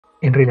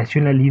en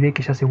relación al ID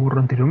que ya se borró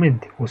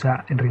anteriormente, o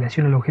sea, en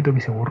relación al objeto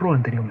que se borró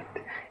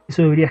anteriormente.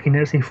 Eso debería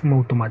generarse de forma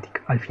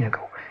automática, al fin y al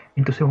cabo.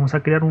 Entonces vamos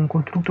a crear un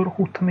constructor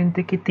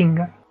justamente que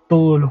tenga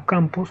todos los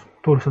campos,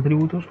 todos los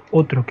atributos,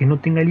 otro que no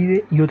tenga el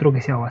ID y otro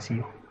que sea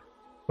vacío.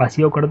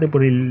 Vacío, acuérdate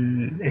por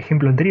el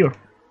ejemplo anterior,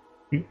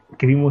 ¿sí?,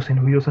 que vimos en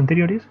los videos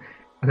anteriores.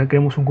 Acá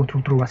creamos un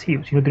constructor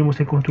vacío. Si no tenemos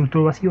el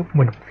constructor vacío,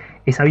 bueno,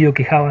 es sabido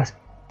que Java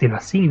te lo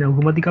asigna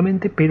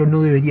automáticamente, pero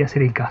no debería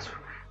ser el caso.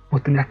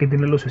 Vos tendrás que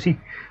tenerlo sí o sí.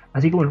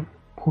 Así que bueno,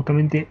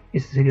 justamente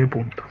ese sería el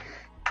punto.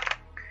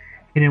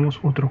 Tenemos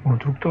otro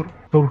constructor,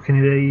 source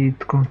generate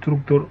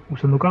constructor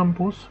usando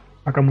campos,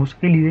 sacamos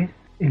el ID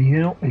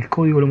no, el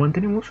código lo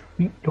mantenemos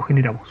y lo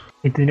generamos.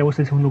 Ahí tendríamos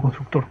el segundo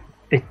constructor,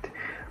 este.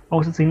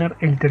 Vamos a asignar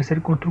el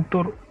tercer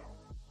constructor,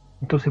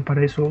 entonces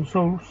para eso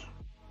source,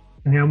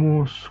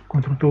 generamos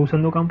constructor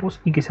usando campos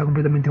y que sea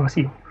completamente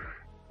vacío.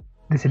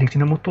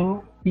 Deseleccionamos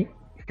todo y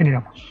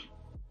generamos.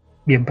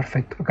 Bien,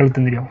 perfecto, acá lo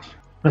tendríamos.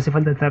 No hace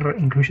falta estar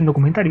incluyendo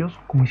comentarios,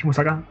 como hicimos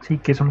acá, ¿sí?,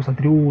 qué son los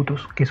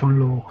atributos, qué son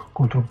los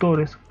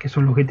constructores, qué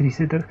son los getters y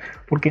setters,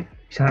 porque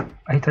ya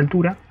a esta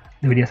altura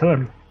debería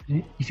saberlo,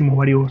 ¿sí? Hicimos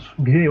varios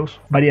videos,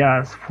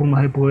 varias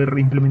formas de poder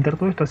implementar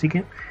todo esto, así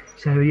que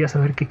ya debería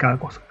saber que cada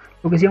cosa.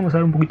 Lo que sí, vamos a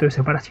dar un poquito de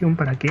separación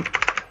para que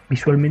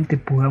visualmente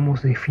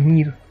podamos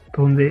definir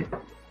dónde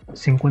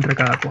se encuentra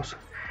cada cosa.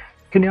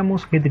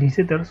 Generamos getters y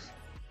setters,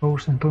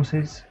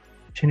 entonces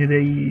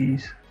generate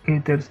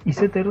getters y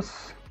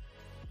setters.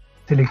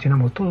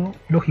 Seleccionamos todo,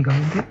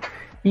 lógicamente,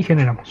 y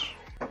generamos.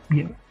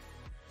 Bien,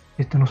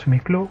 esto no se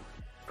mezcló,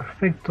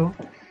 perfecto.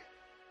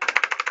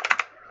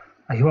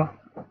 Ahí va.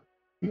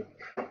 Y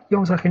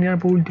vamos a generar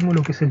por último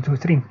lo que es el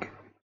toString.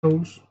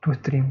 Source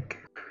toString.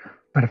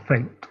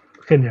 Perfecto,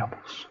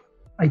 generamos.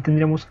 Ahí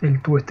tendríamos el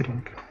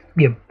toString.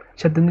 Bien,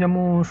 ya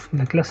tendríamos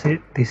la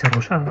clase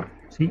desarrollada,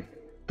 ¿sí?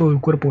 Todo el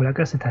cuerpo de la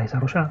clase está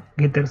desarrollada.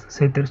 Getters,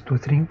 setters,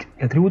 toString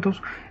y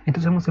atributos.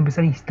 Entonces vamos a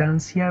empezar a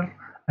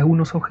instanciar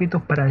algunos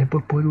objetos para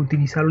después poder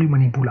utilizarlo y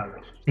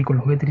manipularlos, ¿sí?, con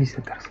los getters y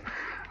setters.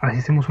 A ver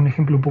si hacemos un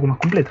ejemplo un poco más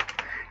completo.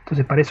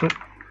 Entonces para eso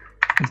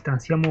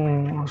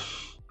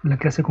instanciamos la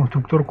clase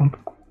constructor.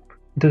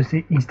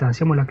 Entonces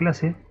instanciamos la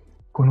clase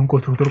con un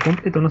constructor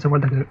completo, no hace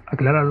falta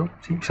aclararlo,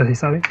 ¿sí?, ya se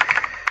sabe.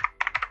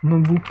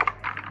 Notebook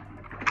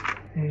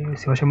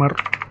se va a llamar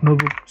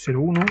notebook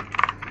 01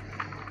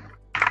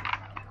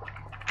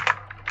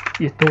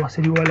 y esto va a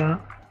ser igual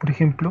a, por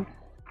ejemplo,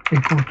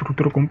 el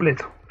constructor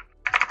completo.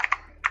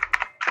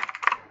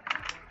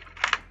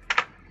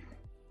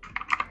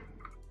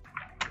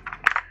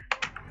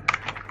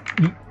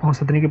 Y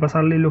vamos a tener que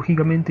pasarle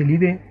lógicamente el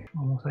ID,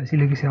 vamos a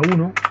decirle que sea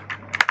 1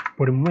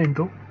 por el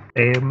momento,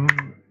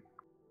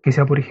 que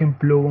sea, por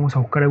ejemplo, vamos a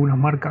buscar algunas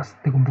marcas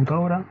de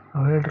computadora,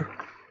 a ver,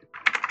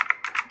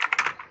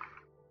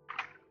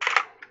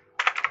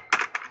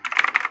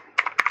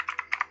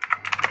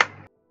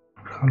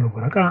 dejarlo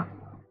por acá,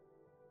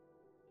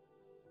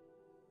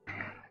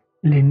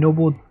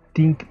 Lenovo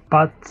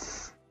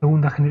ThinkPads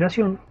segunda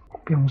generación,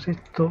 copiamos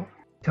esto,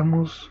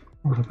 vamos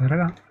a pegar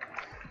acá.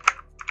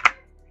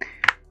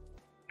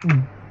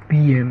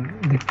 Bien,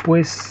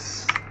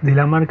 después de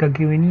la marca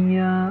que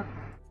venía,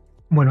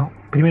 bueno,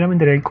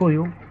 primeramente era el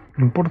código,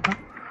 no importa,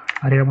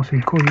 agregamos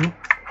el código,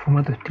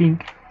 formato string,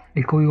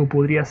 el código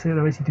podría ser,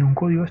 a ver si tiene un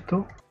código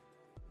esto,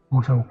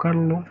 vamos a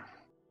buscarlo,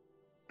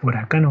 por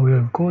acá no veo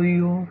el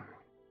código,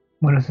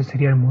 bueno, ese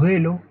sería el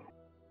modelo,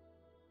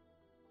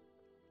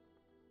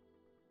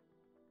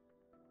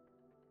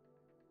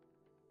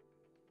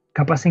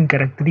 capaz en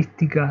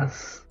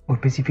características o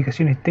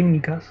especificaciones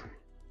técnicas.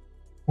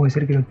 Puede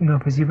ser que una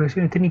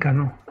especificaciones técnicas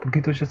no, porque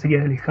esto ya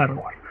sería del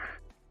hardware.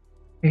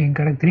 En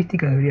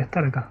características debería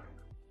estar acá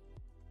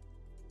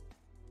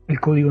el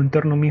código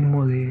interno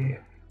mismo del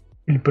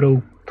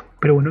producto.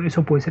 Pero bueno,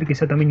 eso puede ser que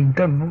sea también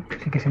interno,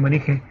 así que se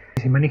maneje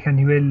a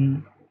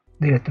nivel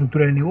de la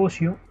estructura del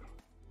negocio.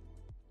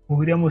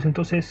 Podríamos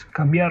entonces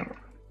cambiar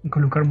y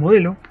colocar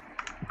modelo.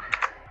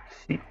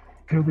 Sí,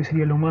 creo que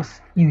sería lo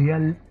más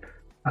ideal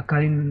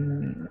acá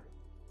en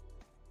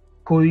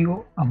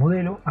código a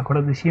modelo.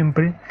 Acordate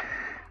siempre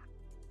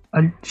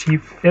Alt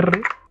Shift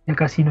R, y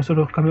acá si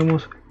nosotros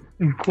cambiamos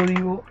el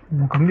código,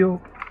 no cambió,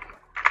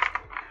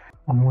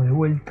 vamos de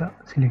vuelta,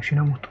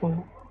 seleccionamos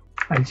todo,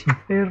 Alt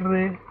Shift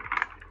R,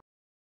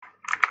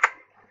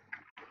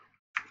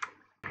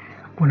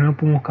 bueno, no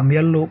podemos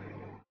cambiarlo,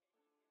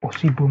 o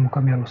sí podemos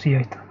cambiarlo, sí,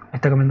 ahí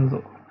está cambiando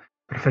todo,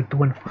 perfecto.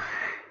 Bueno,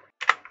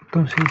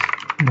 entonces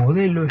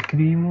modelo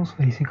escribimos,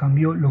 ahí se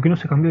cambió, lo que no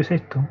se cambió es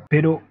esto,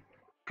 pero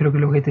creo que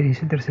los getters y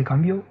setters se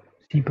cambió,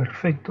 sí,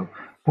 perfecto.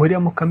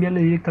 Podríamos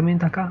cambiarle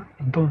directamente acá,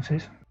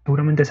 entonces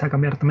seguramente se va a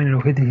cambiar también en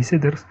los getters y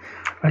setters.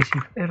 Alt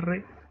Shift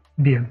R,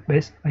 bien,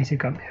 ¿ves? Ahí se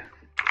cambia.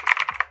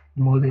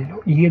 Modelo.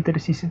 Y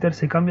getters y setters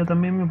se cambia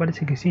también, me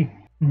parece que sí.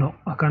 No,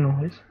 acá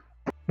no, ¿ves?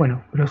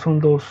 Bueno, pero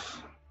son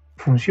dos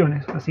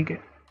funciones, así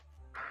que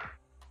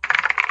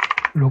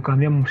lo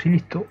cambiamos y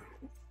listo,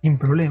 sin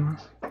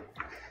problemas.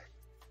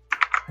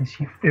 Alt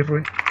Shift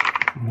R,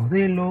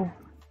 modelo,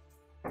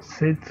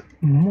 set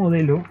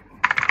modelo.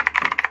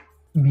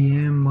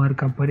 Bien,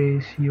 marca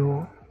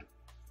precio,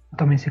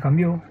 también se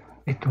cambió,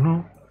 esto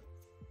no.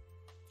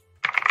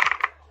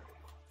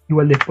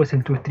 Igual después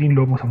el toString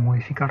lo vamos a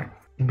modificar,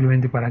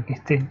 simplemente para que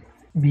esté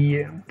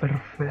bien,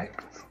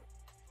 perfecto.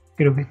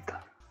 Creo que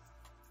está.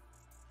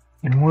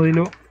 El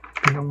modelo,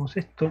 pegamos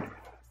esto,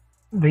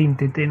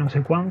 20T no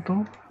sé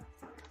cuánto.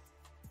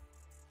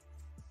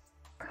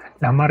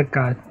 La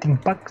marca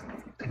Teampack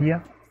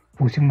sería,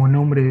 pusimos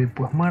nombre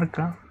después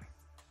marca.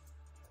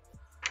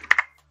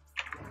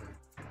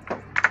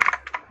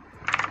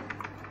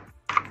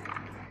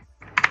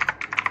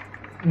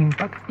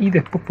 Impact, y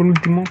después por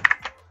último,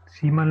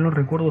 si mal no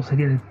recuerdo,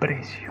 sería el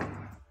precio.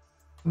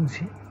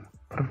 Sí,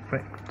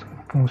 perfecto.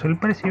 Ponemos el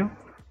precio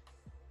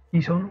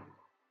y son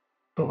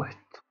todo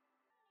esto.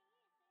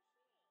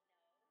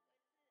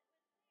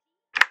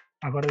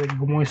 Aparte de que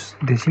como es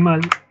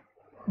decimal,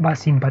 va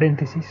sin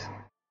paréntesis.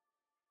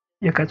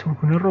 Y acá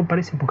surge un error,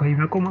 parece, porque hay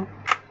una coma.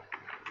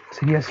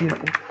 Sería así el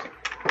punto.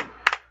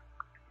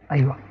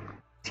 Ahí va.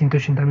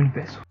 180.000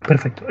 pesos.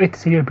 Perfecto. Este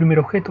sería el primer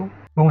objeto.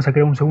 Vamos a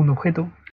crear un segundo objeto.